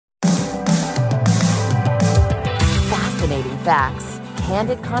fascinating facts,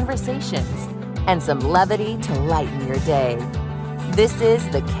 candid conversations, and some levity to lighten your day. This is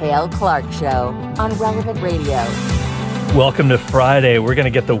The Cale Clark Show on Relevant Radio. Welcome to Friday. We're going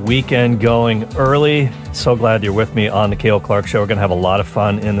to get the weekend going early. So glad you're with me on The Cale Clark Show. We're going to have a lot of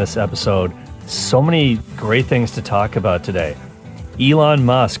fun in this episode. So many great things to talk about today. Elon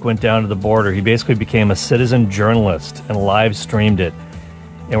Musk went down to the border. He basically became a citizen journalist and live streamed it.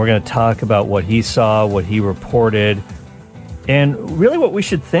 And we're going to talk about what he saw, what he reported, and really what we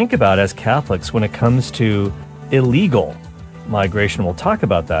should think about as Catholics when it comes to illegal migration. We'll talk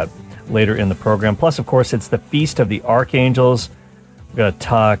about that later in the program. Plus, of course, it's the Feast of the Archangels. We're going to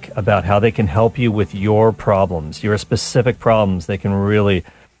talk about how they can help you with your problems, your specific problems. They can really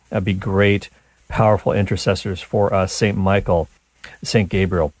be great, powerful intercessors for us, St. Michael, St.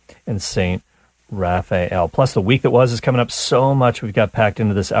 Gabriel, and St. Raphael. Plus, the week that was is coming up. So much we've got packed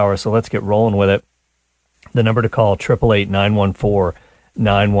into this hour, so let's get rolling with it. The number to call, 888-914-9149,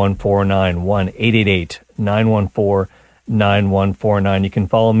 1-888-914-9149. You can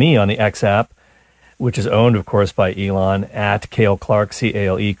follow me on the X app, which is owned, of course, by Elon, at Cale Clark,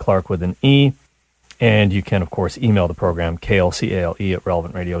 C-A-L-E, Clark with an E. And you can, of course, email the program, Cale, C-A-L-E, at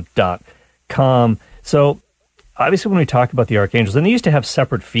relevantradio.com. So, obviously, when we talk about the Archangels, and they used to have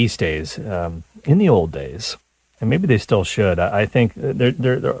separate feast days in the old days, and maybe they still should. I think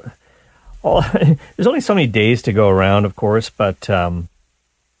they're all, there's only so many days to go around, of course, but the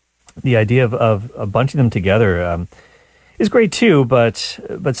idea of bunching them together is great too. But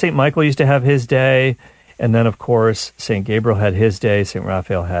St. Michael used to have his day, and then, of course, St. Gabriel had his day, St.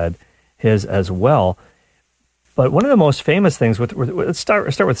 Raphael had his as well. But one of the most famous things, let's start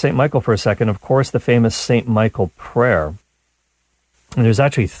with St. Michael for a second. Of course, the famous St. Michael prayer. And there's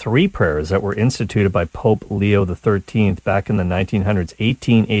actually 3 prayers that were instituted by Pope Leo XIII back in the 1900s,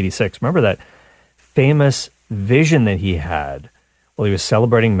 1886. Remember that famous vision that he had while he was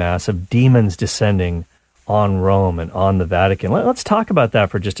celebrating Mass of demons descending on Rome and on the Vatican. Let's talk about that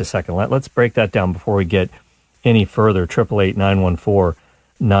for just a second. Let's break that down before we get any further.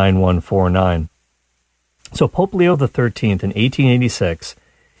 888-914-9149. So Pope Leo XIII in 1886,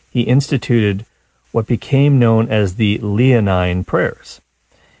 he instituted what became known as the Leonine prayers.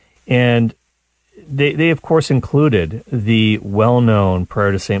 And they of course included the well-known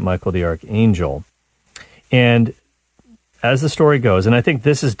prayer to St. Michael the Archangel. And as the story goes, and I think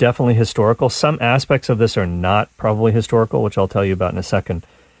this is definitely historical, some aspects of this are not probably historical, which I'll tell you about in a second.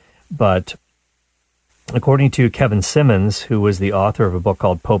 But according to Kevin Simmons, who was the author of a book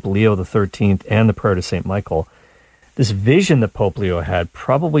called Pope Leo XIII and the Prayer to St. Michael, this vision that Pope Leo had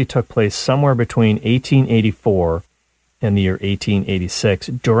probably took place somewhere between 1884 and the year 1886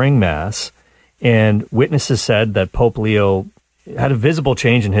 during Mass, and witnesses said that Pope Leo had a visible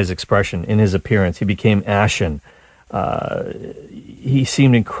change in his expression, in his appearance. He became ashen. He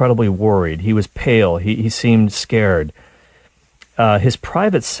seemed incredibly worried. He was pale. He seemed scared. His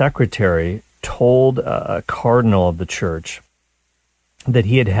private secretary told a cardinal of the church that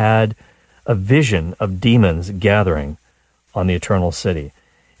he had a vision of demons gathering on the Eternal City.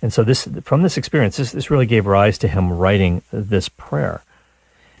 And so from this experience, this really gave rise to him writing this prayer.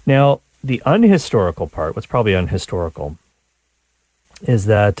 Now, the unhistorical part, what's probably unhistorical, is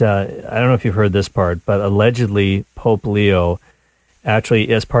that, I don't know if you've heard this part, but allegedly Pope Leo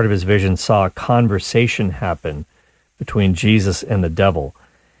actually, as part of his vision, saw a conversation happen between Jesus and the devil.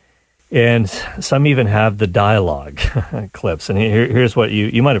 And some even have the dialogue clips. And here's what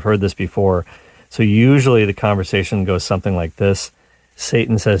you might have heard this before. So usually the conversation goes something like this.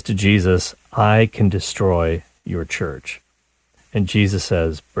 Satan says to Jesus, "I can destroy your church." And Jesus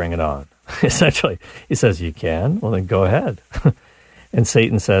says, "Bring it on." Essentially, he says, "You can? Well, then go ahead." And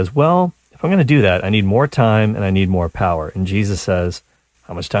Satan says, "Well, if I'm going to do that, I need more time and I need more power." And Jesus says,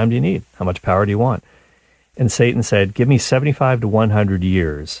 "How much time do you need? How much power do you want?" And Satan said, "Give me 75 to 100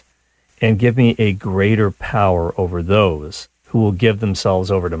 years. And give me a greater power over those who will give themselves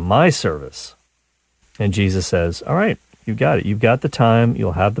over to my service." And Jesus says, "All right, you've got it. You've got the time.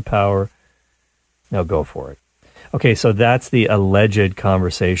 You'll have the power. Now go for it." Okay, so that's the alleged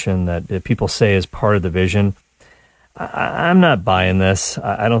conversation that people say is part of the vision. I'm not buying this.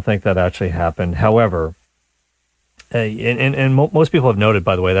 I don't think that actually happened. However, and most people have noted,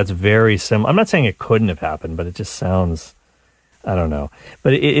 by the way, that's very similar. I'm not saying it couldn't have happened, but it just sounds, I don't know.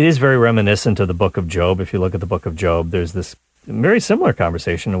 But it is very reminiscent of the book of Job. If you look at the book of Job, there's this very similar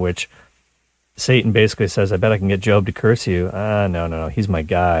conversation in which Satan basically says, "I bet I can get Job to curse you." No, he's my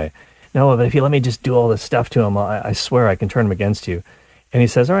guy. "No, but if you let me just do all this stuff to him, I swear I can turn him against you." And he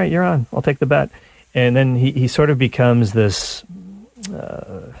says, "All right, you're on. I'll take the bet." And then he sort of becomes this,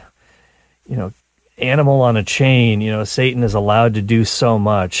 animal on a chain. Satan is allowed to do so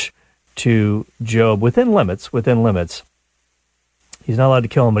much to Job within limits. He's not allowed to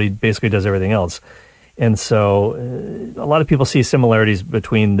kill him, but he basically does everything else. And so a lot of people see similarities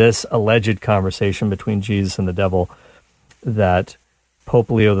between this alleged conversation between Jesus and the devil that Pope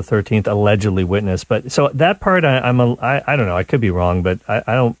Leo XIII allegedly witnessed. But so that part, I don't know, I could be wrong, but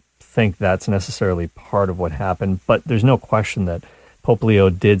I don't think that's necessarily part of what happened. But there's no question that Pope Leo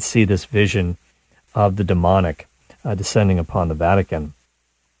did see this vision of the demonic descending upon the Vatican.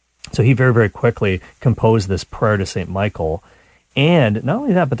 So he very, very quickly composed this prayer to St. Michael. And not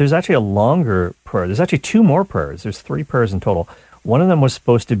only that, but there's actually a longer prayer. There's actually two more prayers. There's three prayers in total. One of them was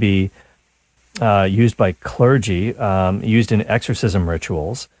supposed to be used by clergy, used in exorcism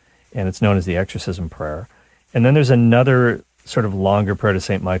rituals, and it's known as the exorcism prayer. And then there's another sort of longer prayer to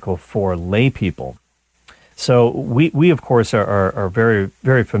St. Michael for lay people. So we of course, are very,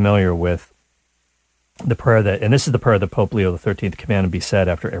 very familiar with the prayer and this is the prayer that Pope Leo XIII commanded be said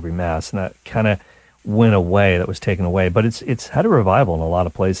after every Mass, and that kind of went away, that was taken away, but it's had a revival in a lot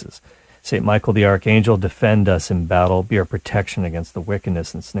of places. St. Michael the Archangel, defend us in battle, be our protection against the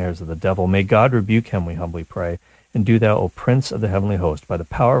wickedness and snares of the devil. May God rebuke him, we humbly pray, and do thou, O Prince of the heavenly host, by the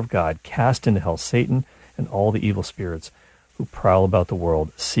power of God, cast into hell Satan and all the evil spirits who prowl about the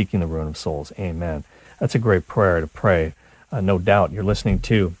world, seeking the ruin of souls. Amen. That's a great prayer to pray. No doubt you're listening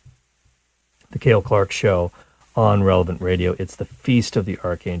to the Cale Clark Show on Relevant Radio. It's the Feast of the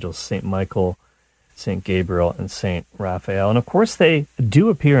Archangels, St. Michael, St. Gabriel, and St. Raphael. And of course, they do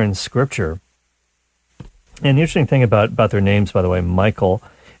appear in Scripture. And the interesting thing about their names, by the way, Michael,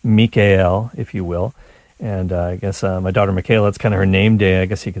 Michael, if you will, and I guess my daughter Michaela, it's kind of her name day, I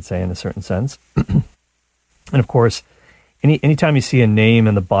guess you could say, in a certain sense. And of course, anytime you see a name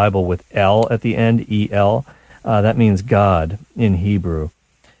in the Bible with L at the end, E-L, that means God in Hebrew.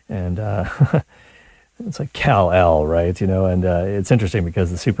 And it's like Kal-El, right? And it's interesting because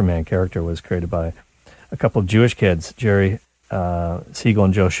the Superman character was created by a couple of Jewish kids, Jerry Siegel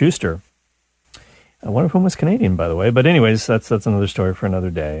and Joe Shuster, one of whom was Canadian, by the way. But anyways, that's another story for another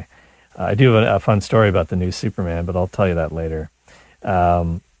day. I do have a fun story about the new Superman, but I'll tell you that later.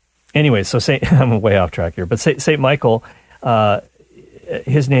 Anyway, so I'm way off track here, but St. Michael,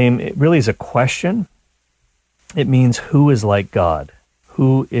 his name, it really is a question. It means who is like God?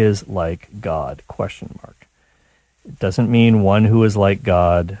 Who is like God? Question mark. It doesn't mean one who is like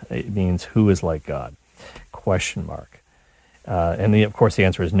God. It means who is like God? Question mark. And of course, the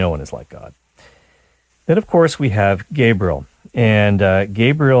answer is no one is like God. Then, of course, we have Gabriel. And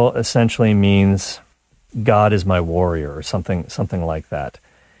Gabriel essentially means God is my warrior, or something like that.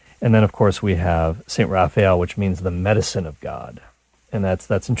 And then, of course, we have St. Raphael, which means the medicine of God. And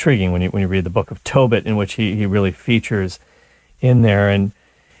that's intriguing when you read the book of Tobit, in which he really features in there. And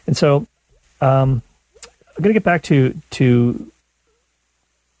so I'm going to get back to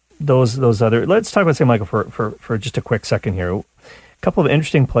those other. Let's talk about St. Michael for just a quick second here. A couple of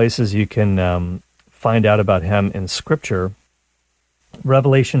interesting places you can find out about him in Scripture.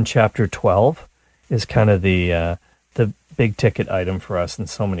 Revelation chapter 12 is kind of the big ticket item for us in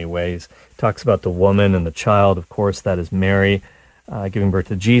so many ways. It talks about the woman and the child, of course, that is Mary, giving birth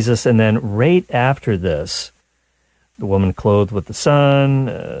to Jesus. And then right after this, the woman clothed with the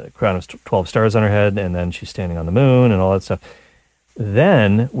sun, crown of 12 stars on her head, and then she's standing on the moon and all that stuff.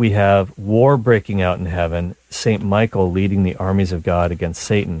 Then we have war breaking out in heaven, St. Michael leading the armies of God against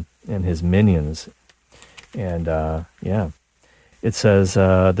Satan and his minions. And it says,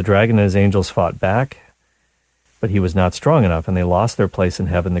 the dragon and his angels fought back, but he was not strong enough, and they lost their place in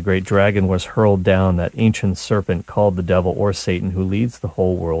heaven. The great dragon was hurled down, that ancient serpent called the devil or Satan, who leads the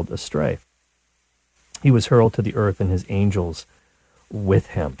whole world astray. He was hurled to the earth, and his angels with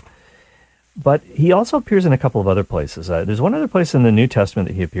him. But he also appears in a couple of other places. There's one other place in the New Testament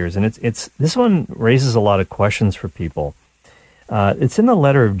that he appears, and it's this one raises a lot of questions for people. It's in the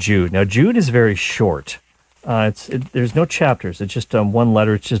letter of Jude. Now, Jude is very short. There's no chapters. It's just one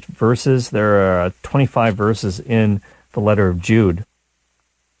letter. It's just verses. There are 25 verses in the letter of Jude.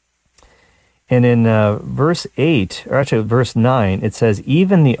 And in verse 8, or actually verse 9, it says,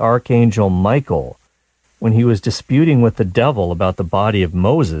 even the archangel Michael, when he was disputing with the devil about the body of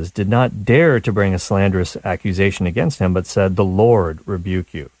Moses, did not dare to bring a slanderous accusation against him, but said, the Lord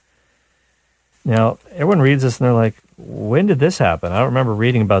rebuke you. Now, everyone reads this and they're like, when did this happen? I don't remember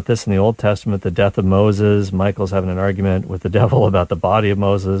reading about this in the Old Testament, the death of Moses. Michael's having an argument with the devil about the body of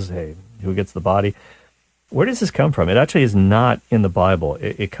Moses. Hey, who gets the body? Where does this come from? It actually is not in the Bible.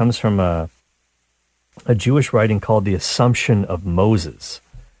 It comes from a Jewish writing called the Assumption of Moses.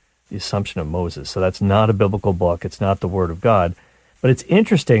 The Assumption of Moses. So that's not a biblical book. It's not the Word of God. But it's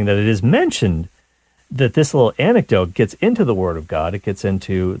interesting that it is mentioned that this little anecdote gets into the Word of God. It gets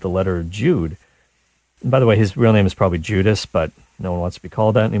into the letter Jude. And by the way, his real name is probably Judas, but no one wants to be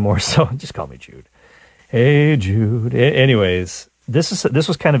called that anymore, so just call me Jude. Hey, Jude. Anyways, this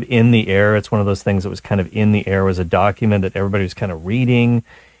was kind of in the air. It's one of those things that was kind of in the air. It was a document that everybody was kind of reading,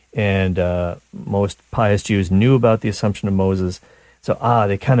 and most pious Jews knew about the Assumption of Moses. So,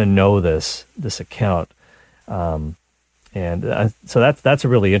 they kind of know this account. So that's a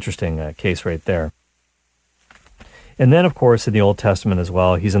really interesting case right there. And then, of course, in the Old Testament as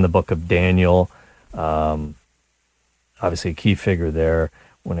well, he's in the book of Daniel. Obviously, a key figure there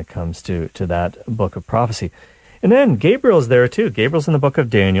when it comes to that book of prophecy. And then Gabriel's there too. Gabriel's in the book of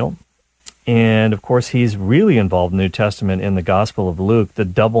Daniel. And, of course, he's really involved in the New Testament in the Gospel of Luke, the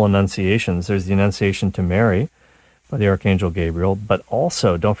double annunciations. There's the annunciation to Mary by the Archangel Gabriel, but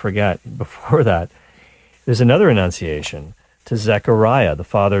also, don't forget, before that, there's another annunciation to Zechariah, the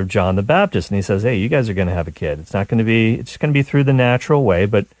father of John the Baptist, and he says, hey, you guys are going to have a kid. It's going to be through the natural way,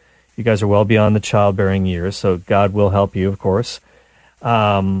 but you guys are well beyond the childbearing years, so God will help you, of course.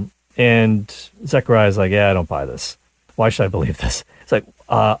 And Zechariah's like, yeah, I don't buy this. Why should I believe this? It's like,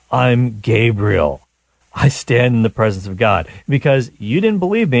 I'm Gabriel. I stand in the presence of God. Because you didn't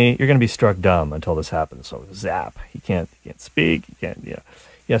believe me, you're going to be struck dumb until this happens. So zap. He can't speak. He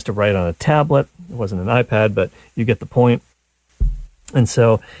has to write on a tablet. It wasn't an iPad, but you get the point. And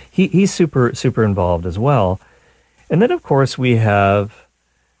so he's super, super involved as well. And then, of course, we have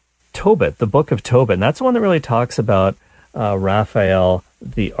Tobit, the book of Tobit. And that's the one that really talks about Raphael,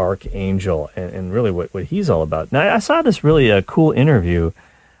 the Archangel, and really what he's all about. Now, I saw this really cool interview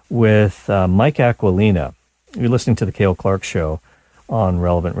with Mike Aquilina. You're listening to the Cale Clark Show on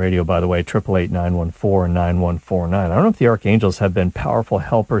Relevant Radio, by the way, 888-914-9149. I don't know if the Archangels have been powerful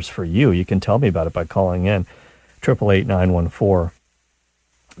helpers for you. You can tell me about it by calling in,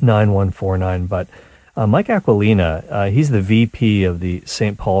 888-914-9149. But Mike Aquilina, he's the VP of the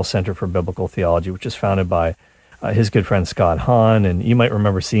St. Paul Center for Biblical Theology, which is founded by his good friend Scott Hahn. And you might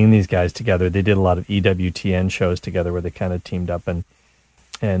remember seeing these guys together. They did a lot of EWTN shows together where they kind of teamed up, and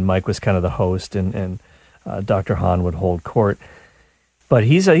Mike was kind of the host, and Dr. Hahn would hold court. But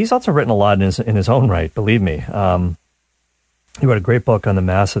he's also written a lot in his own right, believe me. He wrote a great book on the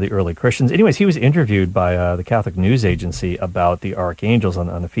Mass of the early Christians. Anyways, he was interviewed by the Catholic News Agency about the Archangels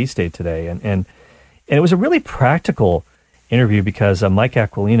on the feast day today. And it was a really practical interview because Mike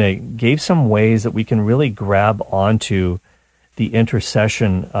Aquilina gave some ways that we can really grab onto the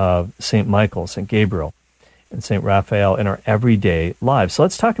intercession of St. Michael, St. Gabriel, and St. Raphael in our everyday lives. So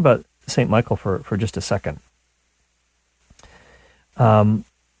let's talk about St. Michael for just a second.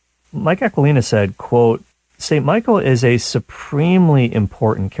 Mike Aquilina said, quote, St. Michael is a supremely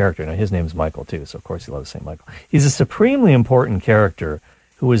important character. Now, his name is Michael, too, so of course he loves St. Michael. He's a supremely important character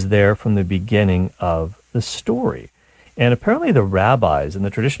who was there from the beginning of the story. And apparently the rabbis, in the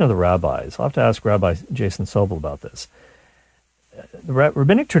tradition of the rabbis, I'll have to ask Rabbi Jason Sobel about this. The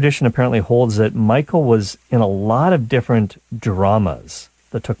rabbinic tradition apparently holds that Michael was in a lot of different dramas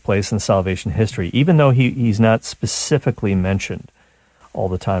that took place in salvation history, even though he's not specifically mentioned all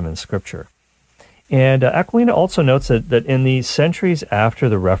the time in Scripture. And Aquilina also notes that in the centuries after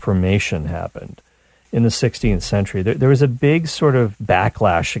the Reformation happened, in the 16th century, there was a big sort of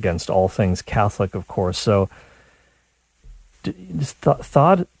backlash against all things Catholic, of course. So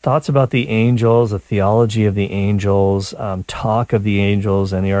thoughts about the angels, the theology of the angels, talk of the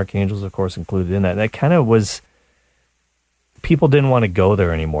angels, and the archangels, of course, included in that. And that kind of was, people didn't want to go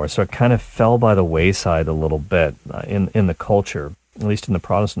there anymore, so it kind of fell by the wayside a little bit in the culture, at least in the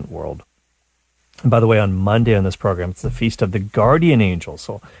Protestant world. And by the way, on Monday on this program, it's the Feast of the Guardian Angel.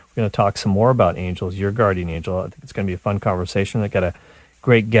 So we're going to talk some more about angels, your guardian angel. I think it's going to be a fun conversation. I got a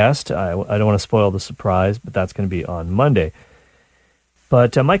great guest. I don't want to spoil the surprise, but that's going to be on Monday.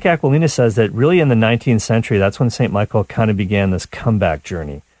 But Mike Aquilina says that really in the 19th century, that's when St. Michael kind of began this comeback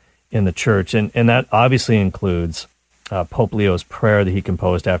journey in the church. And that obviously includes Pope Leo's prayer that he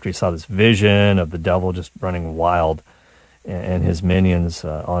composed after he saw this vision of the devil just running wild and his minions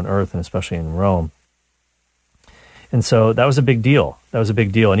on earth, and especially in Rome. And so that was a big deal.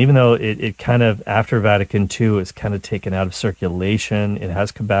 And even though it kind of, after Vatican II, is kind of taken out of circulation, it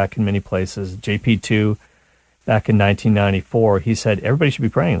has come back in many places. JP2, back in 1994, he said everybody should be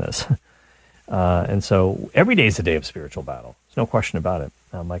praying this. And so every day is a day of spiritual battle. There's no question about it.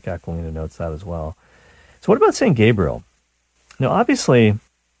 Mike Aquilina notes that as well. So what about St. Gabriel? Now, obviously,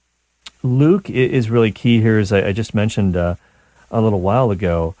 Luke is really key here, as I just mentioned a little while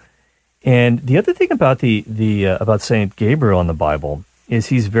ago. And the other thing about about Saint Gabriel in the Bible is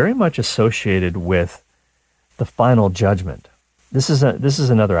he's very much associated with the final judgment. this is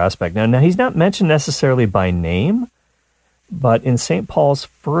another aspect. Now he's not mentioned necessarily by name, but in St. Paul's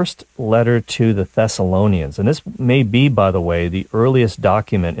first letter to the Thessalonians, and this may be, by the way, the earliest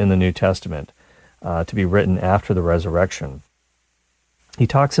document in the New Testament to be written after the resurrection,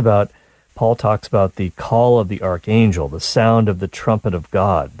 Paul talks about the call of the archangel, the sound of the trumpet of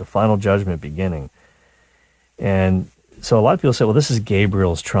God, the final judgment beginning. And so a lot of people say, well, this is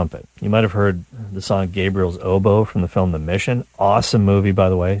Gabriel's trumpet. You might have heard the song Gabriel's Oboe from the film The Mission. Awesome movie, by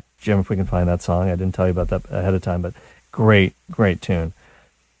the way. Jim, if we can find that song. I didn't tell you about that ahead of time, but great tune.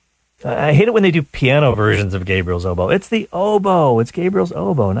 I hate it when they do piano versions of Gabriel's Oboe. It's the oboe. It's Gabriel's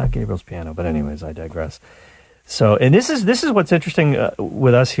oboe, not Gabriel's piano. But anyways, I digress. So, and this is what's interesting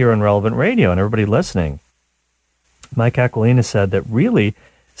with us here on Relevant Radio and everybody listening. Mike Aquilina said that really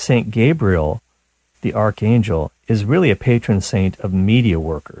St. Gabriel, the archangel, is really a patron saint of media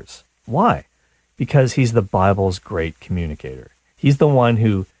workers. Why? Because he's the Bible's great communicator. He's the one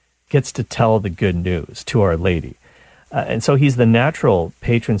who gets to tell the good news to Our Lady. And so he's the natural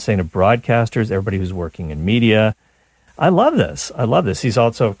patron saint of broadcasters, everybody who's working in media. I love this. He's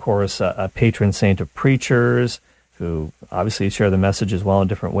also, of course, a patron saint of preachers who obviously share the message as well in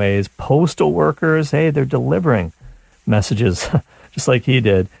different ways. Postal workers, hey, they're delivering messages just like he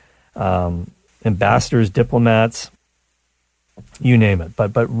did. Ambassadors, diplomats, you name it.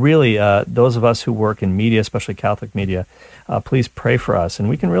 But really, those of us who work in media, especially Catholic media, please pray for us. And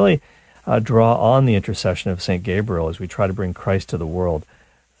we can really draw on the intercession of St. Gabriel as we try to bring Christ to the world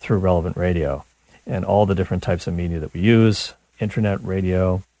through Relevant Radio and all the different types of media that we use, internet,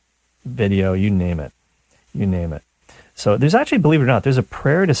 radio, video, you name it. So there's actually, believe it or not, there's a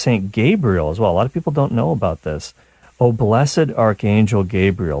prayer to St. Gabriel as well. A lot of people don't know about this. O blessed Archangel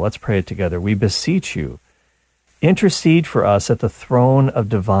Gabriel, let's pray it together. We beseech you, intercede for us at the throne of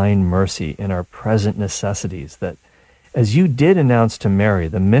divine mercy in our present necessities, that as you did announce to Mary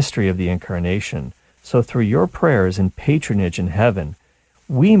the mystery of the Incarnation, so through your prayers and patronage in heaven,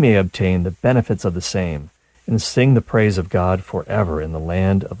 we may obtain the benefits of the same and sing the praise of God forever in the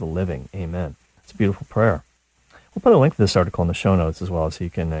land of the living. Amen. It's a beautiful prayer. We'll put a link to this article in the show notes as well, so you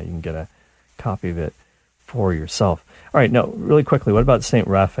can get a copy of it for yourself. All right, now, really quickly, what about St.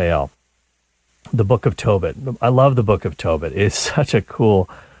 Raphael? The Book of Tobit. I love the Book of Tobit. It's such a cool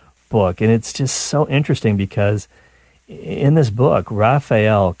book, and it's just so interesting because in this book,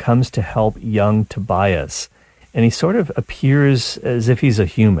 Raphael comes to help young Tobias, and he sort of appears as if he's a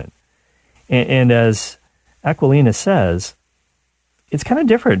human. And as Aquilina says, it's kind of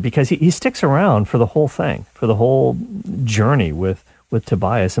different because he sticks around for the whole thing, for the whole journey with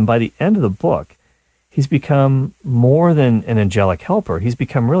Tobias. And by the end of the book, he's become more than an angelic helper. He's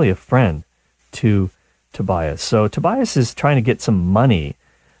become really a friend to Tobias. So Tobias is trying to get some money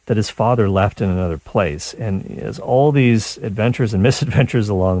that his father left in another place. And he has all these adventures and misadventures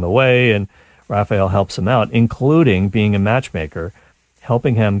along the way, and Raphael helps him out, including being a matchmaker,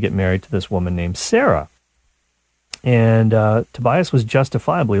 helping him get married to this woman named Sarah. And Tobias was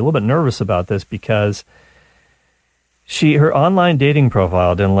justifiably a little bit nervous about this because her online dating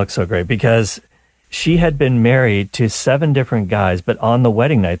profile didn't look so great, because she had been married to 7 different guys, but on the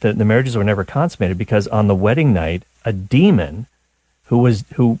wedding night, the marriages were never consummated because on the wedding night, a demon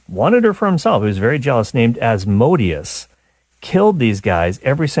who wanted her for himself, who was very jealous, named Asmodeus, killed these guys,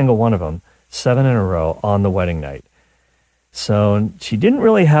 every single one of them, 7 in a row on the wedding night. So she didn't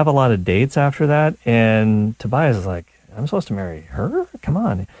really have a lot of dates after that, and Tobias is like, I'm supposed to marry her? Come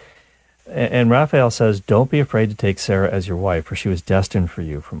on. And Raphael says, don't be afraid to take Sarah as your wife, for she was destined for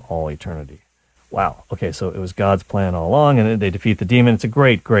you from all eternity. Wow. Okay, so it was God's plan all along, and they defeat the demon. It's a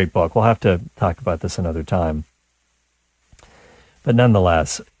great, great book. We'll have to talk about this another time. But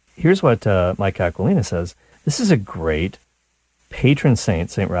nonetheless, here's what Mike Aquilina says. This is a great patron saint,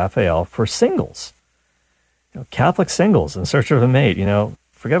 St. Raphael, for singles. Catholic singles in search of a mate.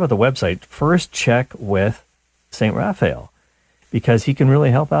 Forget about the website. First check with St. Raphael, because he can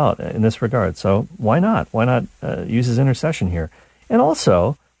really help out in this regard. So why not? Why not use his intercession here? And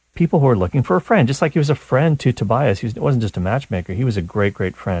also, people who are looking for a friend, just like he was a friend to Tobias. He wasn't just a matchmaker. He was a great,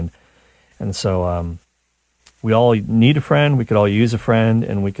 great friend. And so we all need a friend. We could all use a friend,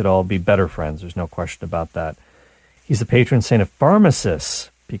 and we could all be better friends. There's no question about that. He's the patron saint of pharmacists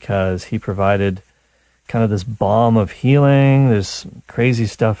because he provided kind of this balm of healing. There's crazy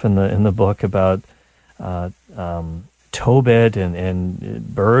stuff in the book about Tobit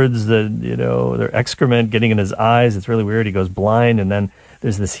and birds that, their excrement getting in his eyes. It's really weird. He goes blind, and then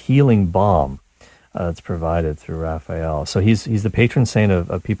there's this healing balm that's provided through Raphael. So he's the patron saint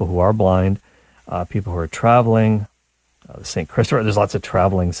of people who are blind, people who are traveling, St. Christopher. There's lots of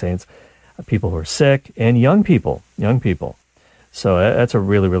traveling saints, people who are sick, and young people. So that's a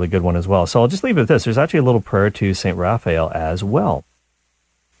really, really good one as well. So I'll just leave it with this. There's actually a little prayer to St. Raphael as well.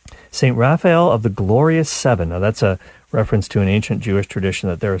 St. Raphael of the Glorious Seven. Now that's a reference to an ancient Jewish tradition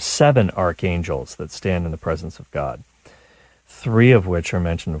that there are 7 archangels that stand in the presence of God. 3 of which are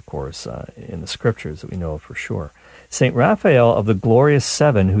mentioned, of course, in the scriptures that we know of for sure. St. Raphael of the Glorious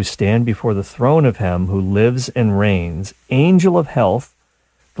Seven, who stand before the throne of him who lives and reigns, angel of health,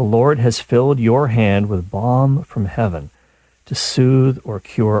 the Lord has filled your hand with balm from heaven to soothe or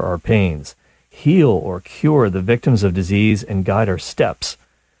cure our pains, heal or cure the victims of disease, and guide our steps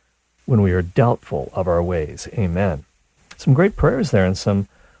when we are doubtful of our ways. Amen. Some great prayers there, and some,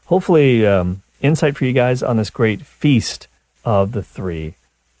 hopefully, insight for you guys on this great feast of the 3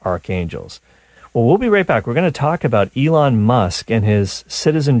 archangels. Well, we'll be right back. We're going to talk about Elon Musk and his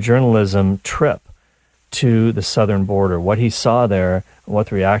citizen journalism trip to the southern border, what he saw there, what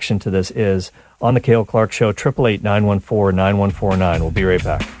the reaction to this is on the Cale Clark Show, 888-914-9149. We'll be right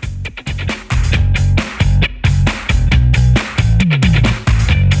back.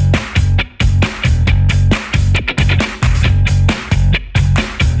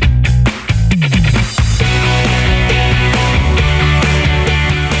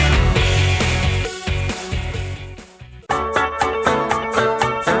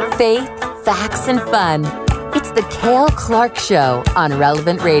 Faith, facts, and fun. It's the Cale Clark Show on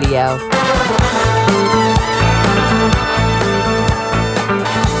Relevant Radio.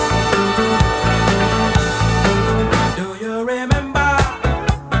 Do you remember?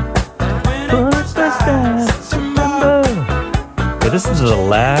 This is the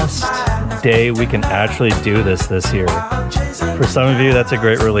last day we can actually do this year. For some of you, that's a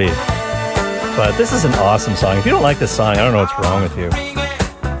great relief. But this is an awesome song. If you don't like this song, I don't know what's wrong with you.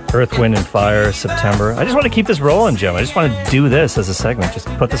 Earth, Wind, and Fire, September. I just want to keep this rolling, Jim. I just want to do this as a segment. Just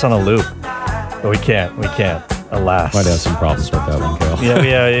put this on a loop. But we can't. Alas. Might have some problems with that one, Cale.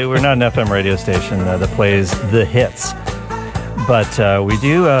 Yeah, we're not an FM radio station that plays the hits. But we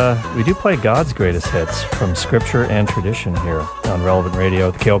do play God's greatest hits from Scripture and tradition here on Relevant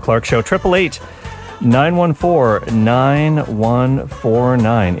Radio, the Cale Clark Show,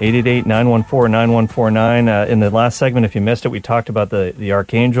 888-914-9149, 888-914-9149. In the last segment, if you missed it, we talked about the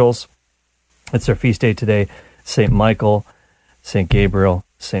Archangels. It's their feast day today, St. Michael, St. Gabriel,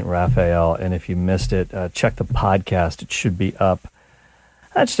 St. Raphael. And if you missed it, check the podcast. It should be up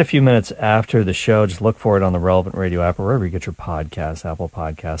just a few minutes after the show. Just look for it on the Relevant Radio app or wherever you get your podcasts, Apple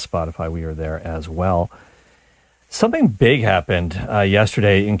Podcasts, Spotify. We are there as well. Something big happened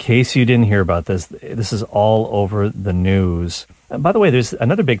yesterday. In case you didn't hear about this, this is all over the news. By the way, there's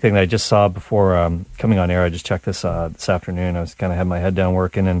another big thing that I just saw before coming on air. I just checked this afternoon. I was kind of had my head down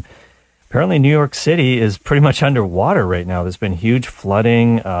working, and apparently New York City is pretty much underwater right now. There's been huge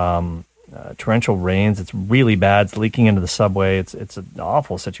flooding, torrential rains. It's really bad. It's leaking into the subway. It's an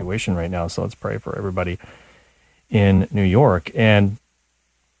awful situation right now. So let's pray for everybody in New York. And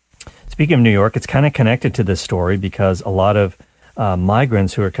speaking of New York, it's kind of connected to this story because a lot of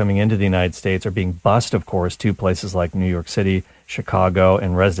migrants who are coming into the United States are being bused, of course, to places like New York City, Chicago,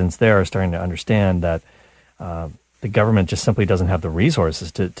 and residents there are starting to understand that the government just simply doesn't have the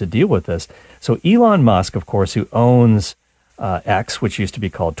resources to deal with this. So Elon Musk, of course, who owns X, which used to be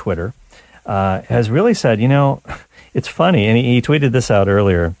called Twitter, has really said, it's funny, and he tweeted this out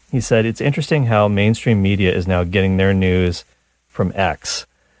earlier. He said, it's interesting how mainstream media is now getting their news from X,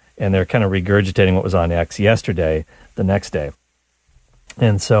 and they're kind of regurgitating what was on X yesterday, the next day.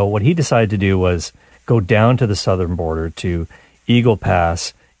 And so what he decided to do was go down to the southern border to Eagle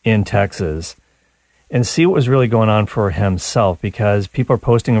Pass in Texas and see what was really going on for himself, because people are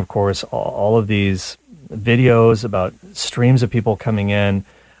posting, of course, all of these videos about streams of people coming in,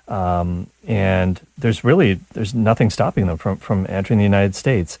 and there's nothing stopping them from entering the United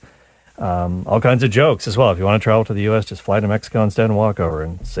States. All kinds of jokes as well. If you want to travel to the U.S., just fly to Mexico instead and walk over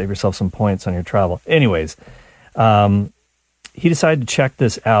and save yourself some points on your travel. Anyways, he decided to check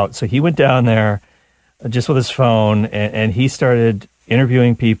this out. So he went down there just with his phone, and he started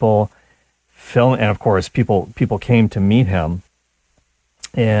interviewing people, and of course, people came to meet him,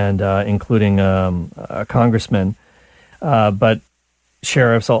 and including a congressman, but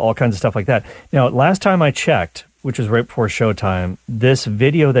sheriffs, all kinds of stuff like that. Now, last time I checked, which was right before showtime, this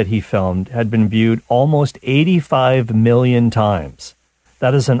video that he filmed had been viewed almost 85 million times.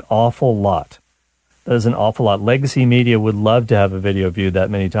 That is an awful lot. Legacy media would love to have a video viewed that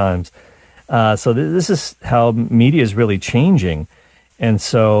many times. So this is how media is really changing. And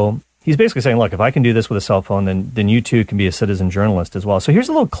so he's basically saying, look, if I can do this with a cell phone, then you too can be a citizen journalist as well. So here's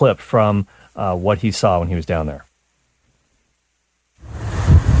a little clip from what he saw when he was down there.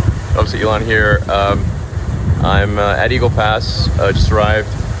 Obviously, Elon here. I'm at Eagle Pass, just arrived,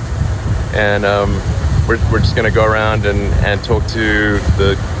 and we're just going to go around and talk to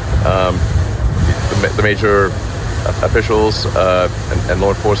the major officials and law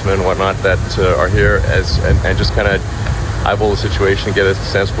enforcement and whatnot that are here and just kind of eyeball the situation, get a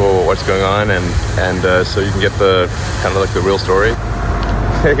sense for what's going on, and so you can get the kind of like the real story.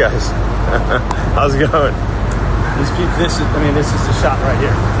 Hey guys, how's it going? This is the shot right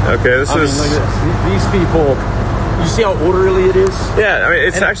here. Okay, look at this. These people, you see how orderly it is? Yeah, I mean,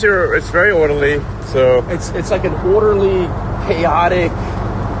 it's very orderly. So it's like an orderly, chaotic,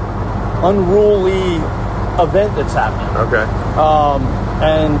 unruly event that's happening. Okay.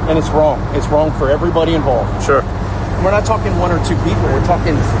 And it's wrong. It's wrong for everybody involved. Sure. And we're not talking one or two people. We're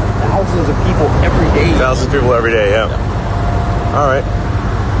talking thousands of people every day. Thousands of people every day. Yeah. All right.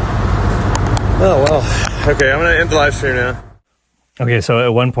 Oh well. Okay, I'm gonna end the live stream now. Okay, so at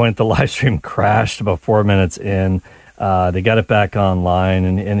one point the live stream crashed about 4 minutes in. They got it back online,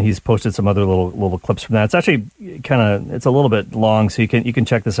 and he's posted some other little clips from that. It's actually it's a little bit long, so you can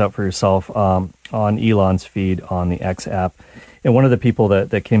check this out for yourself on Elon's feed on the X app. And one of the people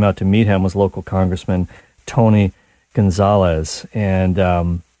that came out to meet him was local Congressman Tony Gonzalez, and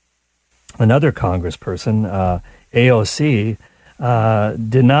another congressperson, AOC,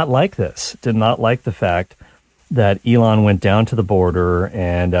 did not like this, did not like the fact that Elon went down to the border,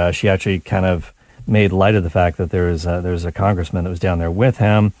 and she actually kind of made light of the fact that there's a congressman that was down there with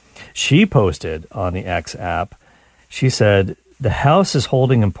him. She posted on the X app, she said, "The House is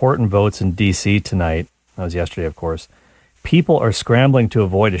holding important votes in D.C. tonight." That was yesterday, of course. "People are scrambling to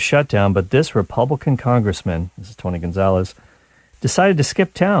avoid a shutdown, but this Republican congressman," this is Tony Gonzalez, "decided to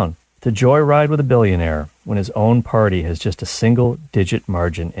skip town to joyride with a billionaire when his own party has just a single-digit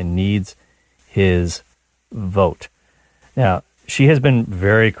margin and needs his vote." Now, she has been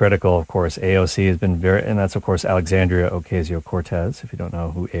very critical, of course. AOC has been very, and that's, of course, Alexandria Ocasio-Cortez, if you don't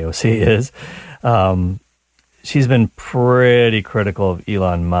know who AOC is. She's been pretty critical of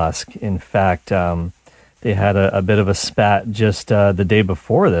Elon Musk. In fact, they had a bit of a spat just the day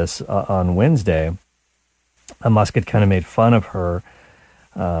before this on Wednesday. Musk had kind of made fun of her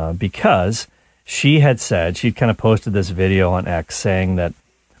because she had said, she'd kind of posted this video on X saying that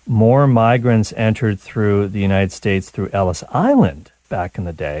more migrants entered through the United States through Ellis Island back in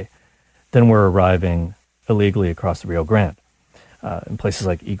the day than were arriving illegally across the Rio Grande in places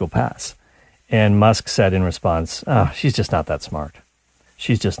like Eagle Pass. And Musk said in response, "Oh, she's just not that smart.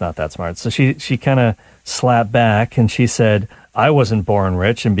 She's just not that smart." So she kind of slapped back and she said, "I wasn't born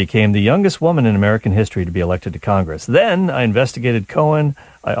rich and became the youngest woman in American history to be elected to Congress. Then I investigated Cohen.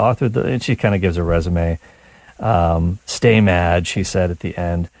 I authored and she kind of gives a resume. Stay mad," she said at the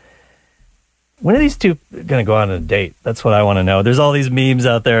end. When are these two going to go on a date? That's what I want to know. There's all these memes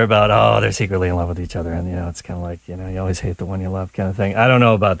out there about, oh, they're secretly in love with each other. And, it's kind of like, you always hate the one you love kind of thing. I don't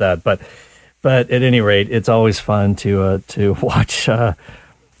know about that. But at any rate, it's always fun to watch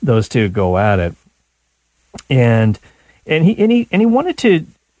those two go at it. And he wanted to,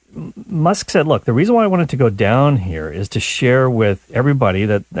 Musk said, look, the reason why I wanted to go down here is to share with everybody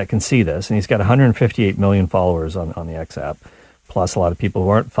that can see this. And he's got 158 million followers on the X app, plus a lot of people who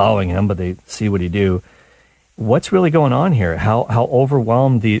aren't following him, but they see what he do. What's really going on here? How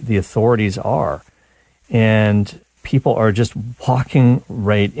overwhelmed the authorities are. And people are just walking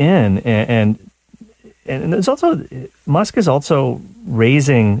right in. And there's also, Musk is also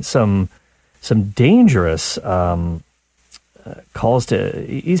raising some dangerous calls to,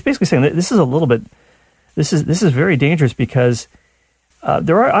 he's basically saying that this is a little bit, this is very dangerous because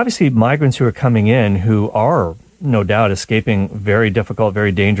there are obviously migrants who are coming in who are no doubt escaping very difficult,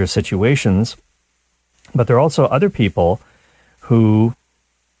 very dangerous situations. But there are also other people who,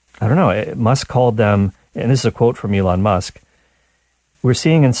 I don't know, Musk called them, and this is a quote from Elon Musk, "We're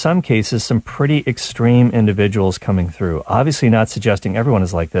seeing in some cases some pretty extreme individuals coming through." Obviously not suggesting everyone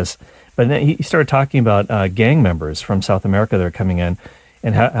is like this, but then he started talking about gang members from South America that are coming in,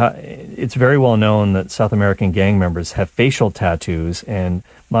 and how it's very well known that South American gang members have facial tattoos. And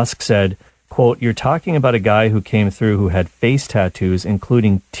Musk said, quote, "You're talking about a guy who came through who had face tattoos,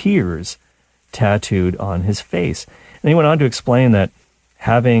 including tears tattooed on his face." And he went on to explain that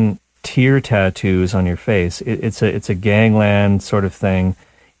having tear tattoos on your face, it's a gangland sort of thing.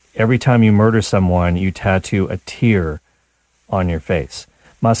 Every time you murder someone, you tattoo a tear on your face.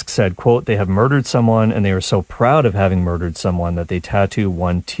 Musk said, quote, "They have murdered someone and they are so proud of having murdered someone that they tattoo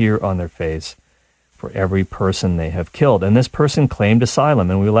one tear on their face for every person they have killed. And this person claimed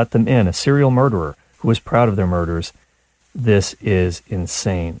asylum and we let them in, a serial murderer who was proud of their murders. This is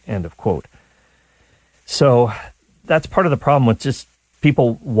insane," end of quote. So that's part of the problem with just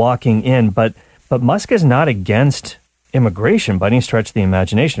people walking in. But But Musk is not against immigration by any stretch of the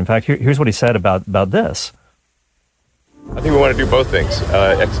imagination. In fact, here's what he said about this. I think we want to do both things: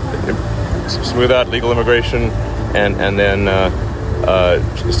 smooth out legal immigration, and then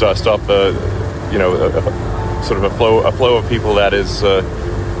stop sort of a flow of people that is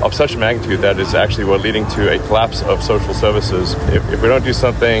of such magnitude that is actually leading to a collapse of social services. If we don't do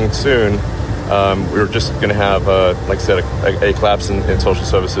something soon, we're just going to have, like I said, a collapse in social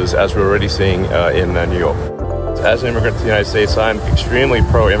services, as we're already seeing in New York. As an immigrant to the United States, I'm extremely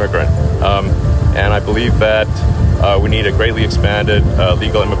pro-immigrant, and I believe that we need a greatly expanded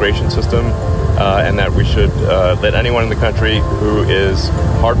legal immigration system, and that we should let anyone in the country who is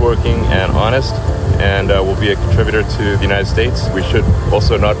hardworking and honest and will be a contributor to the United States. We should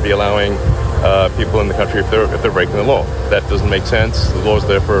also not be allowing people in the country if they're breaking the law. That doesn't make sense. The law is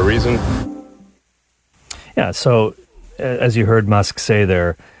there for a reason. Yeah, so as you heard Musk say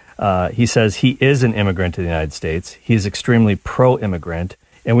there, he says he is an immigrant to the United States. He's extremely pro-immigrant,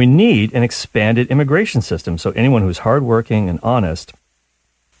 and we need an expanded immigration system so anyone who's hardworking and honest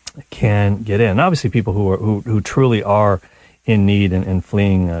can get in. And obviously, people who truly are in need and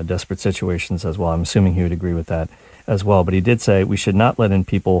fleeing desperate situations as well. I'm assuming he would agree with that as well. But he did say we should not let in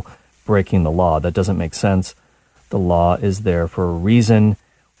people breaking the law. That doesn't make sense. The law is there for a reason.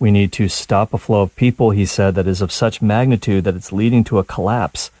 We need to stop a flow of people, he said, that is of such magnitude that it's leading to a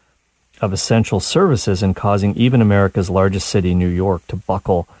collapse of essential services and causing even America's largest city, New York, to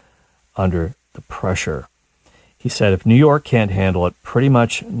buckle under the pressure. He said, if New York can't handle it, pretty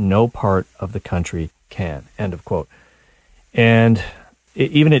much no part of the country can. End of quote. And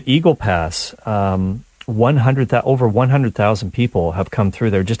even at Eagle Pass, over 100,000 people have come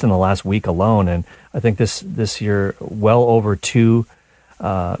through there just in the last week alone. And I think this year, well over 2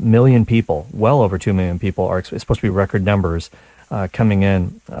 million people are it's supposed to be record numbers coming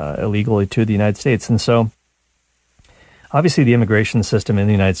in illegally to the United States. And so obviously the immigration system in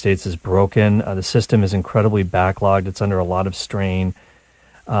the United States is broken. The system is incredibly backlogged. It's under a lot of strain.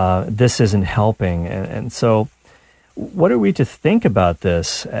 This isn't helping. And so what are we to think about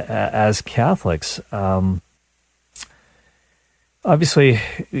this as Catholics? Obviously,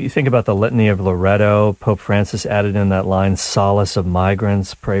 you think about the Litany of Loretto. Pope Francis added in that line, solace of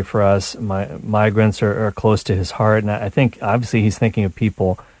migrants, pray for us. Migrants are close to his heart. And I think, obviously, he's thinking of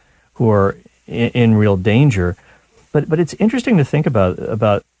people who are in real danger. But it's interesting to think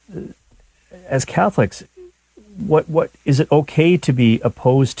about as Catholics, what is it okay to be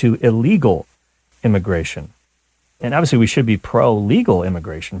opposed to illegal immigration? And obviously, we should be pro-legal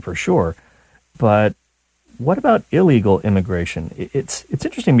immigration for sure. But what about illegal immigration? It's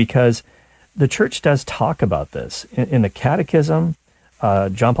interesting because the church does talk about this. In the Catechism,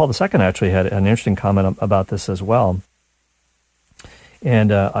 John Paul II actually had an interesting comment about this as well.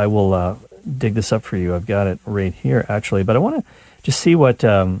 And I will dig this up for you. I've got it right here, actually. But I want to just see what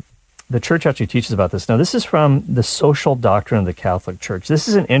the church actually teaches about this. Now, this is from the Social Doctrine of the Catholic Church. This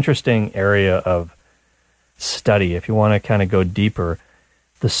is an interesting area of study if you want to kind of go deeper.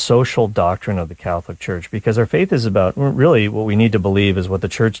 The social doctrine of the Catholic Church, because our faith is about, really what we need to believe is what the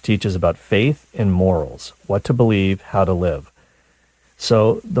church teaches about faith and morals, what to believe, how to live.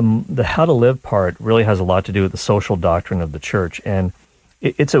 So the how to live part really has a lot to do with the social doctrine of the church, and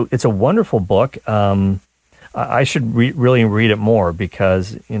it's a wonderful book. I should really read it more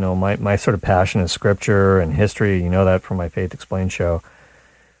because, you know, my sort of passion is scripture and history. You know that from my Faith Explained show.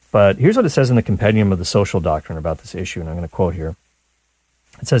 But here's what it says in the Compendium of the Social Doctrine about this issue, and I'm going to quote here.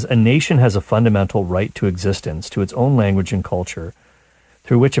 It says, a nation has a fundamental right to existence, to its own language and culture,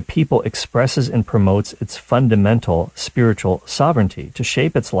 through which a people expresses and promotes its fundamental spiritual sovereignty, to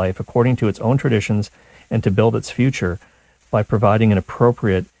shape its life according to its own traditions and to build its future by providing an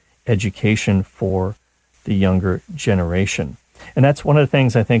appropriate education for the younger generation. And that's one of the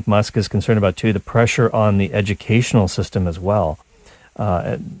things I think Musk is concerned about too, the pressure on the educational system as well.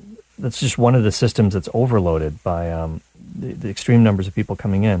 That's just one of the systems that's overloaded by the extreme numbers of people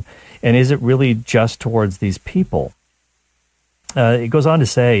coming in. And is it really just towards these people? It goes on to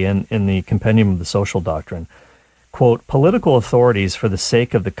say in the Compendium of the Social Doctrine, quote, political authorities, for the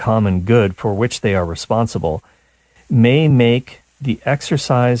sake of the common good for which they are responsible, may make the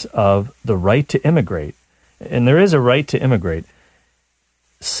exercise of the right to immigrate, and there is a right to immigrate,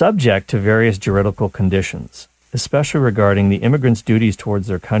 subject to various juridical conditions, especially regarding the immigrants' duties towards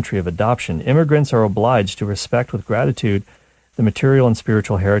their country of adoption. Immigrants are obliged to respect with gratitude the material and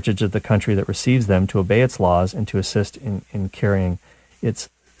spiritual heritage of the country that receives them, to obey its laws, and to assist in carrying its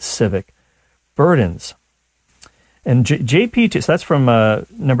civic burdens. And JP, so that's from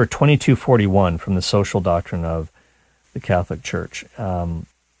number 2241 from the Social Doctrine of the Catholic Church.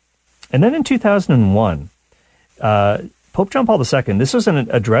 And then in 2001, Pope John Paul II, this was an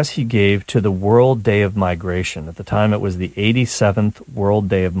address he gave to the World Day of Migration. At the time, it was the 87th World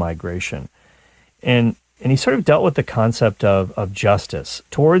Day of Migration. And he sort of dealt with the concept of justice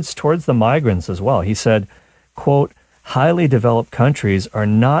towards the migrants as well. He said, quote, highly developed countries are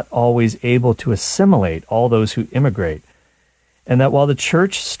not always able to assimilate all those who immigrate. And that while the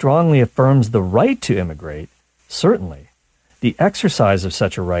church strongly affirms the right to immigrate, certainly, the exercise of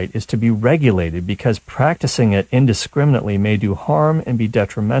such a right is to be regulated because practicing it indiscriminately may do harm and be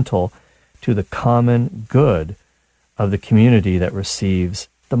detrimental to the common good of the community that receives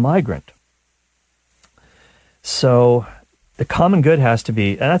the migrant. So the common good has to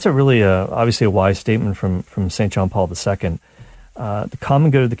be, and that's a really, obviously a wise statement from St. John Paul II. The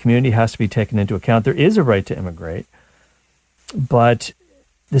common good of the community has to be taken into account. There is a right to immigrate, but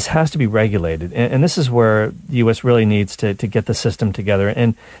this has to be regulated. And this is where the U.S. really needs to get the system together.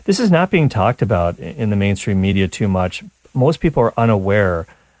 And this is not being talked about in the mainstream media too much. Most people are unaware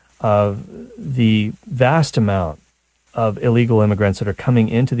of the vast amount of illegal immigrants that are coming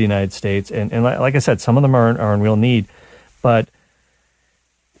into the United States. And like I said, some of them are in real need. But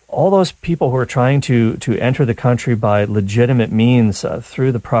all those people who are trying to enter the country by legitimate means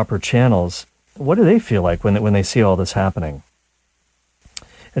through the proper channels, what do they feel like when they see all this happening?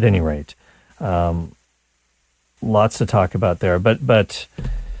 At any rate, lots to talk about there. But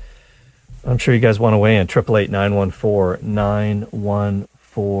I'm sure you guys want to weigh in.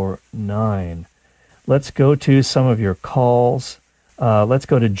 888-914-9149. Let's go to some of your calls. Let's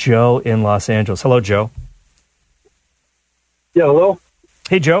go to Joe in Los Angeles. Hello, Joe. Yeah, hello?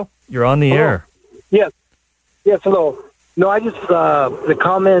 Hey, Joe. You're on the air. Yes, hello. No, I just, the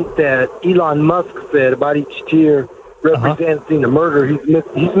comment that Elon Musk said about each tier representing a murder,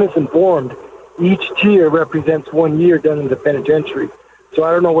 he's misinformed. Each tier represents 1 year done in the penitentiary. So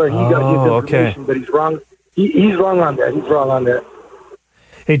I don't know where he got his information, but he's wrong. He's wrong on that. He's wrong on that.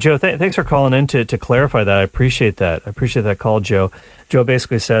 Hey, Joe, thanks for calling in to clarify that. I appreciate that. I appreciate that call, Joe. Joe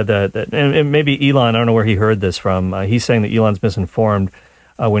basically said that and maybe Elon, I don't know where he heard this from. He's saying that Elon's misinformed.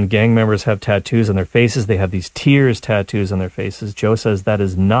 When gang members have tattoos on their faces, they have these tiers tattoos on their faces. Joe says that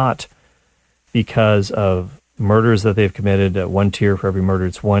is not because of murders that they've committed. One tier for every murder.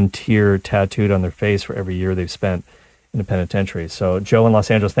 It's one tier tattooed on their face for every year they've spent in the penitentiary. So, Joe in Los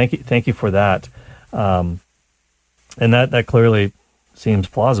Angeles, thank you for that. And that clearly seems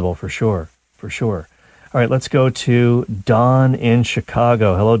plausible for sure. All right, let's go to Don in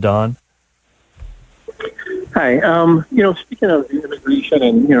Chicago. Hello, Don. Hi. Speaking of immigration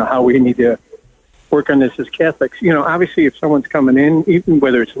and, how we need to work on this as Catholics, obviously if someone's coming in, even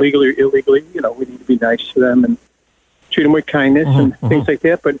whether it's legally or illegally, we need to be nice to them and treat them with kindness and things like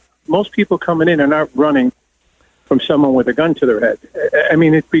that. But most people coming in are not running from someone with a gun to their head. I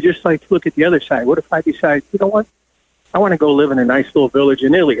mean, it'd be just like, look at the other side. What if I decide, you know what? I want to go live in a nice little village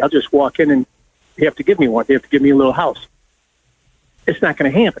in Italy. I'll just walk in and they have to give me one. They have to give me a little house. It's not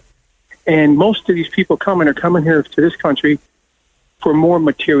going to happen. And most of these people are coming here to this country for more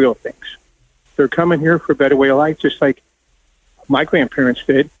material things. They're coming here for a better way of life, just like my grandparents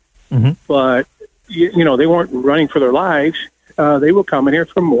did. Mm-hmm. But, they weren't running for their lives. They were coming here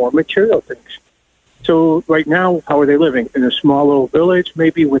for more material things. So right now, how are they living? In a small little village,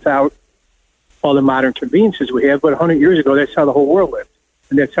 maybe without all the modern conveniences we have. But 100 years ago, that's how the whole world lived.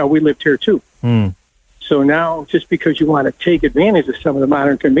 And that's how we lived here, too. Mm. So now, just because you want to take advantage of some of the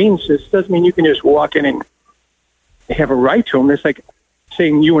modern conveniences doesn't mean you can just walk in and have a right to them. It's like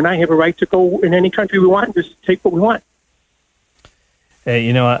saying you and I have a right to go in any country we want and just take what we want.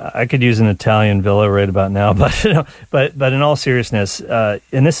 Hey, I could use an Italian villa right about now, but in all seriousness,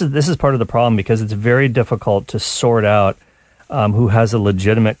 and this is part of the problem because it's very difficult to sort out who has a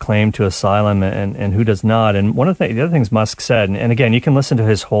legitimate claim to asylum and who does not. And one of the other things Musk said, and again, you can listen to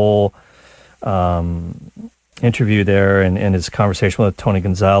his whole interview there and his conversation with Tony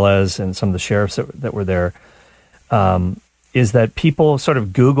Gonzalez and some of the sheriffs that were there, is that people sort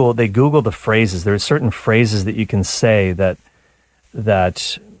of Google the phrases. There are certain phrases that you can say that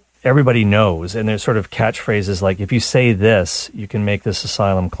everybody knows, and there's sort of catchphrases like, if you say this, you can make this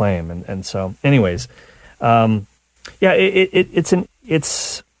asylum claim. And so anyways,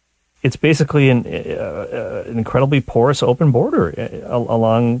 it's basically an incredibly porous open border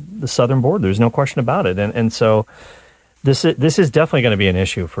along the southern border. There's no question about it. And so this is definitely going to be an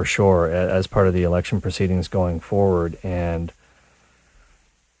issue for sure as part of the election proceedings going forward. And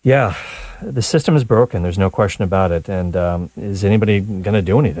yeah, the system is broken. There's no question about it. And is anybody going to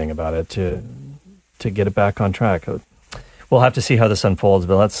do anything about it to get it back on track? We'll have to see how this unfolds,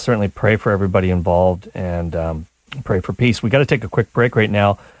 but let's certainly pray for everybody involved and pray for peace. We got to take a quick break right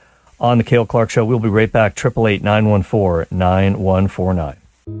now. on the Cale Clark Show. We'll be right back. 888-914-9149.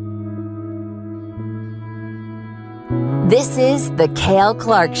 This is the Cale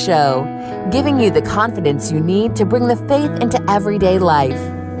Clark Show, giving you the confidence you need to bring the faith into everyday life.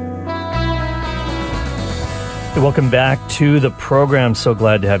 Hey, welcome back to the program. So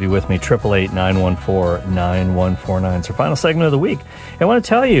glad to have you with me. 888-914-9149. It's our final segment of the week. I want to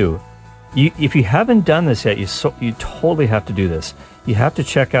tell you, if you haven't done this yet, you totally have to do this. You have to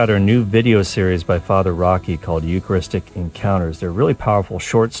check out our new video series by Father Rocky called Eucharistic Encounters. They're really powerful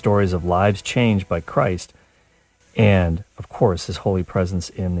short stories of lives changed by Christ and, of course, His holy presence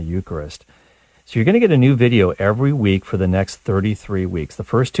in the Eucharist. So you're going to get a new video every week for the next 33 weeks. The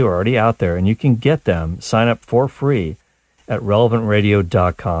first two are already out there, and you can get them. Sign up for free at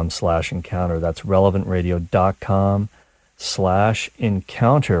relevantradio.com/encounter. That's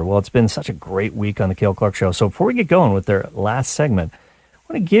relevantradio.com/encounter. Well, it's been such a great week on the Cale Clark Show. So before we get going with their last segment, I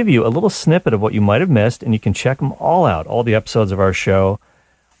want to give you a little snippet of what you might have missed, and you can check them all out, all the episodes of our show,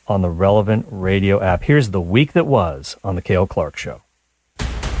 on the Relevant Radio app. Here's the week that was on the Cale Clark Show.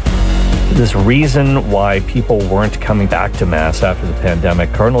 This reason why people weren't coming back to Mass after the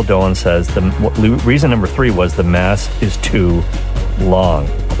pandemic, Cardinal Dolan says reason number 3 was the Mass is too long,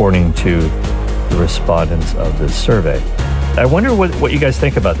 according to the respondents of this survey. I wonder what you guys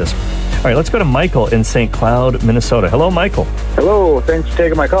think about this. All right, let's go to Michael in St. Cloud, Minnesota. Hello, Michael. Hello, thanks for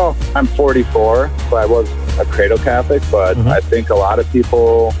taking my call. I'm 44, so I was a cradle Catholic, but I think a lot of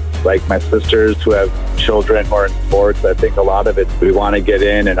people, like my sisters who have children who are in sports, I think a lot of it, we want to get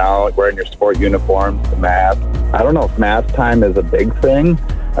in and out, wearing your sport uniforms, the Mass. I don't know if Mass time is a big thing.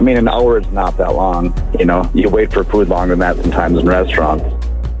 I mean, an hour is not that long. You know, you wait for food longer than that sometimes in restaurants.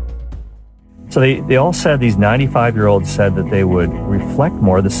 So they all said, these 95-year-olds said that they would reflect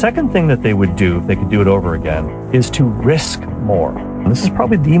more. The second thing that they would do, if they could do it over again, is to risk more. And this is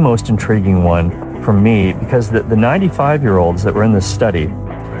probably the most intriguing one for me, because the 95-year-olds that were in this study,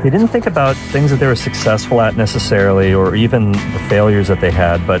 they didn't think about things that they were successful at necessarily, or even the failures that they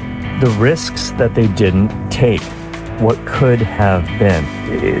had, but the risks that they didn't take, what could have been.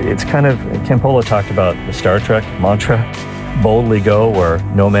 It's kind of, Ken Polo talked about the Star Trek mantra, boldly go where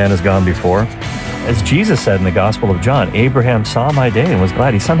no man has gone before. As Jesus said in the Gospel of John, Abraham saw my day and was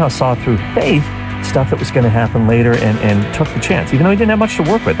glad. He somehow saw through faith stuff that was going to happen later and took the chance, even though he didn't have much to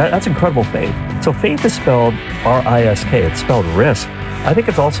work with. That's incredible faith. So faith is spelled R-I-S-K. It's spelled risk. I think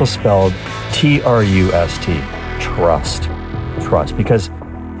it's also spelled T-R-U-S-T, trust. Trust, because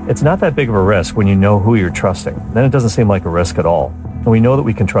it's not that big of a risk when you know who you're trusting. Then it doesn't seem like a risk at all. And we know that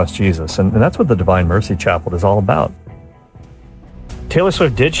we can trust Jesus, and that's what the Divine Mercy Chapel is all about. Taylor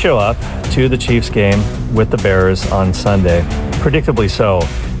Swift did show up to the Chiefs game with the Bears on Sunday, predictably so.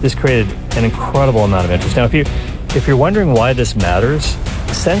 This created an incredible amount of interest. Now, if you're wondering why this matters,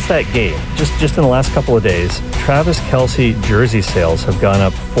 since that game, just in the last couple of days, Travis Kelce jersey sales have gone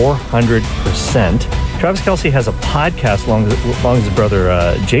up 400%. Travis Kelce has a podcast along with his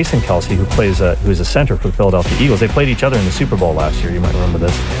brother Jason Kelce, who's a center for the Philadelphia Eagles. They played each other in the Super Bowl last year. You might remember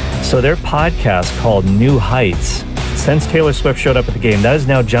this. So their podcast called New Heights, since Taylor Swift showed up at the game, that has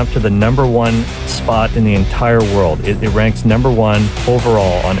now jumped to the #1 spot in the entire world. It ranks #1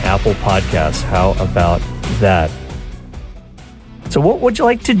 overall on Apple Podcasts. How about that? So what would you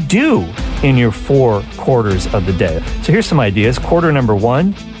like to do in your 4 quarters of the day? So here's some ideas. Quarter number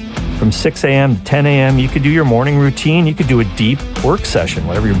 1, from 6 a.m. to 10 a.m., you could do your morning routine. You could do a deep work session,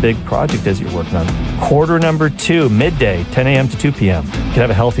 whatever your big project is you're working on. Quarter number 2, midday, 10 a.m. to 2 p.m. You could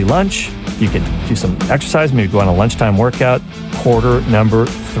have a healthy lunch. You could do some exercise, maybe go on a lunchtime workout. Quarter number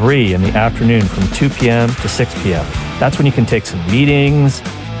 3 in the afternoon from 2 p.m. to 6 p.m. That's when you can take some meetings.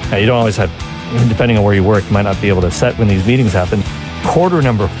 Now, you don't always have, depending on where you work, you might not be able to set when these meetings happen. Quarter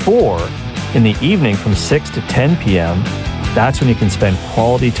number 4 in the evening from 6 to 10 p.m. That's when you can spend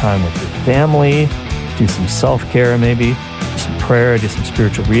quality time with your family, do some self-care maybe, do some prayer, do some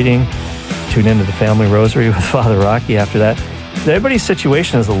spiritual reading, tune into the Family Rosary with Father Rocky after that. Everybody's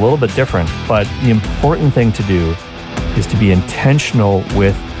situation is a little bit different, but the important thing to do is to be intentional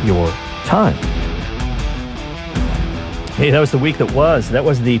with your time. Hey, that was the week that was. That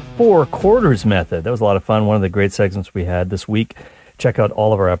was the 4 quarters method. That was a lot of fun. One of the great segments we had this week. Check out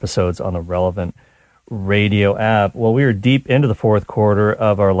all of our episodes on the Relevant Radio app. Well, we are deep into the 4th quarter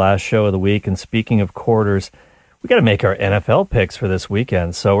of our last show of the week. And speaking of quarters, we got to make our NFL picks for this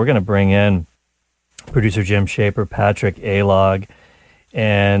weekend. So we're going to bring in producer Jim Shaper, Patrick Alog,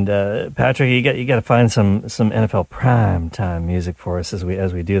 and Patrick, you got to find some NFL prime time music for us as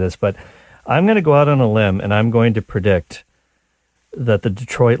we do this. But I'm going to go out on a limb, and I'm going to predict that the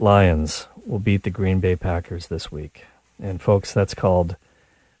Detroit Lions will beat the Green Bay Packers this week. And folks, that's called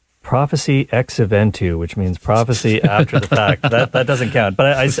Prophecy ex eventu, which means prophecy after the fact. That doesn't count.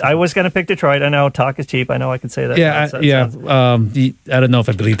 But I was going to pick Detroit. I know talk is cheap. I know I can say that. I don't know if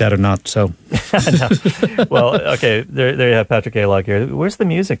I believe that or not. So, no. Well, okay. There you have Patrick Alog here. Where's the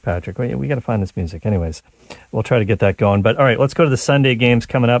music, Patrick? We got to find this music. Anyways, we'll try to get that going. But all right, let's go to the Sunday games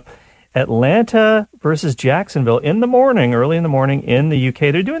coming up. Atlanta versus Jacksonville in the morning, early in the morning in the UK.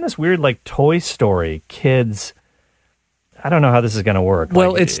 They're doing this weird like Toy Story kids. I don't know how this is going to work.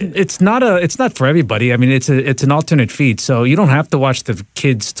 Well, it's not for everybody. I mean, it's an alternate feed, so you don't have to watch the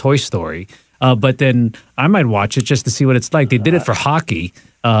kids' Toy Story. But then I might watch it just to see what it's like. They did it for hockey.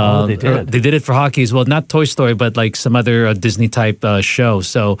 They did. They did it for hockey as well. Not Toy Story, but like some other Disney type show.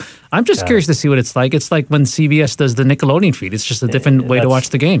 So I'm just curious to see what it's like. It's like when CBS does the Nickelodeon feed. It's just a different way to watch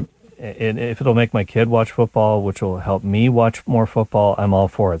the game. And if it'll make my kid watch football, which will help me watch more football, I'm all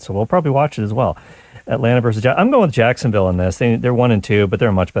for it. So we'll probably watch it as well. Atlanta versus I'm going with Jacksonville in this. They're 1-2, but they're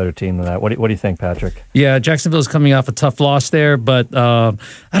a much better team than that. What do you think, Patrick? Yeah, Jacksonville's coming off a tough loss there, but I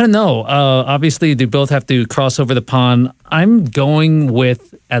don't know. Obviously, they both have to cross over the pond. I'm going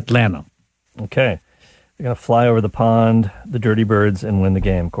with Atlanta. Okay. They're going to fly over the pond, the Dirty Birds, and win the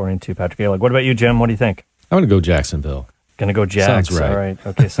game, according to Patrick Alog. What about you, Jim? What do you think? I'm going to go Jacksonville. Going to go Jags. Sounds right. All right.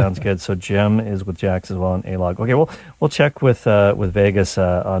 Okay, sounds good. So Jim is with Jags as well and Alog. Okay, we'll check with Vegas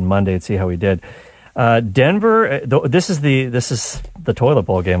on Monday and see how we did. Denver. This is the toilet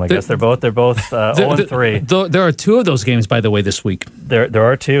bowl game. I guess they're both 0-3. There are two of those games, by the way, this week. There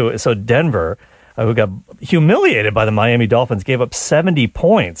are two. So Denver, who got humiliated by the Miami Dolphins, gave up 70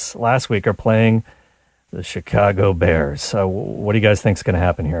 points last week, are playing the Chicago Bears. So what do you guys think is going to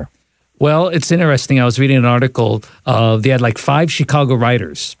happen here? Well, it's interesting. I was reading an article. They had like 5 Chicago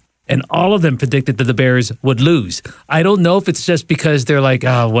writers, and all of them predicted that the Bears would lose. I don't know if it's just because they're like,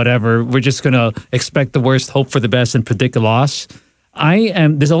 whatever, we're just going to expect the worst, hope for the best, and predict a loss.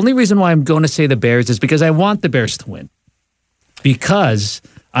 The only reason why I'm going to say the Bears is because I want the Bears to win. Because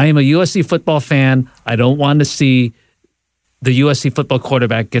I am a USC football fan. I don't want to see the USC football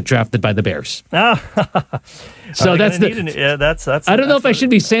quarterback get drafted by the Bears. So that's I don't know if I should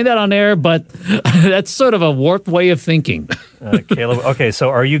be saying that on air, but that's sort of a warped way of thinking. Caleb, okay, so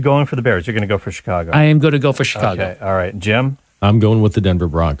are you going for the Bears? You're going to go for Chicago. I am going to go for Chicago. Okay, all right, Jim. I'm going with the Denver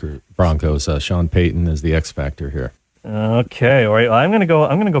Broncos. Sean Payton is the X factor here. Okay, all right. Well, I'm going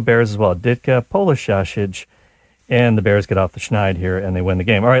to go Bears as well. Ditka, Polishashich, and the Bears get off the schneid here and they win the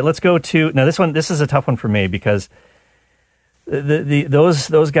game. All right, let's go to now. This is a tough one for me because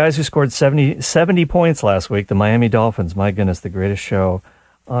those guys who scored 70 points last week, the Miami Dolphins, my goodness, the greatest show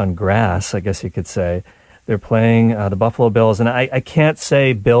on grass, I guess you could say. They're playing the Buffalo Bills, and I can't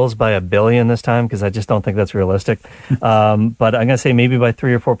say Bills by 1 billion this time because I just don't think that's realistic. But I'm going to say maybe by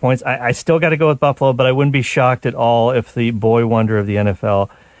 3 or 4 points. I still got to go with Buffalo, but I wouldn't be shocked at all if the boy wonder of the NFL,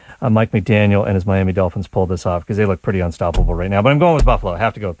 Mike McDaniel, and his Miami Dolphins pulled this off because they look pretty unstoppable right now. But I'm going with Buffalo. I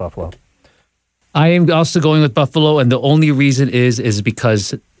have to go with Buffalo. I am also going with Buffalo, and the only reason is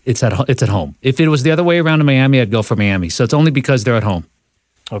because it's at home. If it was the other way around in Miami, I'd go for Miami. So it's only because they're at home.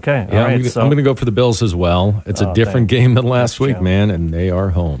 Okay. Yeah, all right, I'm going to go for the Bills as well. It's a different game than last week, Jim. man, and they are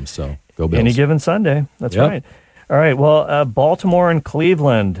home. So go Bills. Any given Sunday. That's right. All right. Well, Baltimore and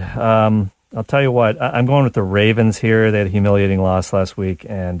Cleveland. I'll tell you what. I'm going with the Ravens here. They had a humiliating loss last week,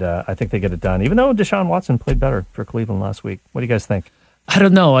 and I think they get it done, even though Deshaun Watson played better for Cleveland last week. What do you guys think? I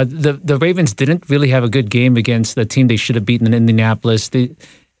don't know. The Ravens didn't really have a good game against the team they should have beaten in Indianapolis.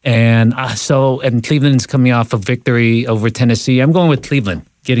 And Cleveland's coming off a victory over Tennessee. I'm going with Cleveland,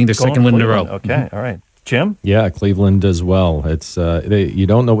 getting their second win in a row. Okay, all right. Jim? Yeah, Cleveland as well. It's you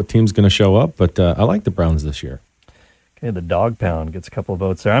don't know what team's going to show up, but I like the Browns this year. Okay, the Dog Pound gets a couple of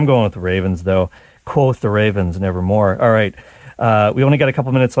votes there. I'm going with the Ravens, though. Quoth the Ravens, nevermore. All right. We only got a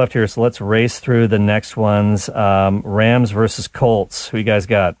couple minutes left here, so let's race through the next ones. Rams versus Colts. Who you guys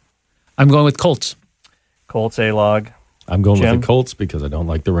got? I'm going with Colts. Colts, A-Log. I'm going Jim? with the Colts because I don't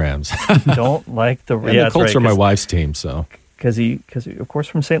like the Rams. Don't like the Rams. Yeah, the Colts are my wife's team, so. Because of course,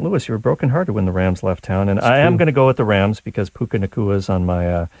 from St. Louis, you were brokenhearted when the Rams left town. And I am going to go with the Rams because Puka Nakua is on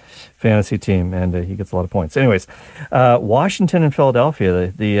my fantasy team, and he gets a lot of points. Anyways, Washington and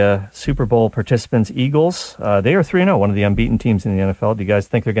Philadelphia, the Super Bowl participants, Eagles, they are 3-0, one of the unbeaten teams in the NFL. Do you guys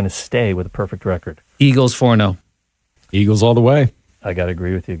think they're going to stay with a perfect record? Eagles 4-0. Eagles all the way. I got to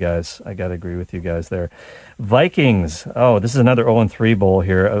agree with you guys. There. Vikings. Oh, this is another 0-3 bowl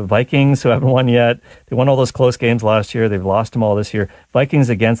here. Vikings, who haven't won yet. They won all those close games last year. They've lost them all this year. Vikings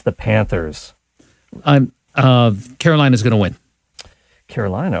against the Panthers. Carolina's going to win.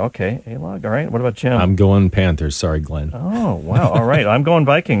 Carolina, okay. A-Log, all right. What about Jim? I'm going Panthers. Sorry, Glenn. Oh, wow. All right. I'm going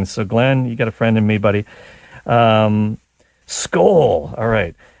Vikings. So, Glenn, you got a friend in me, buddy. Skull. All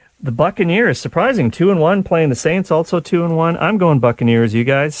right. The Buccaneers, surprising, 2-1, playing the Saints, also 2-1. I'm going Buccaneers. You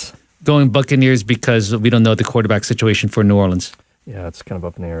guys? Going Buccaneers because we don't know the quarterback situation for New Orleans. Yeah, it's kind of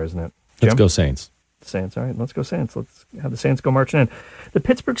up in the air, isn't it? Let's Jim? go Saints. Saints. All right, let's go Saints. Let's have the Saints go marching in. The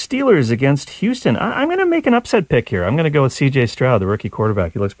Pittsburgh Steelers against Houston. I'm going to make an upset pick here. I'm going to go with C.J. Stroud, the rookie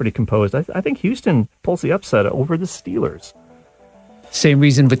quarterback. He looks pretty composed. I think Houston pulls the upset over the Steelers. Same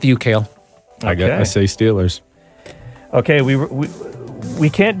reason with you, Kale. I say Steelers. Okay, we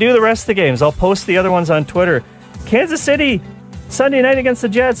can't do the rest of the games. I'll post the other ones on Twitter. Kansas City, Sunday night against the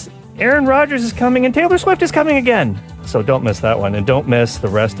Jets. Aaron Rodgers is coming and Taylor Swift is coming again. So don't miss that one. And don't miss the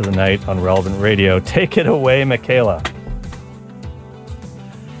rest of the night on Relevant Radio. Take it away, Michaela.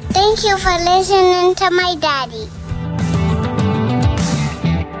 Thank you for listening to my daddy.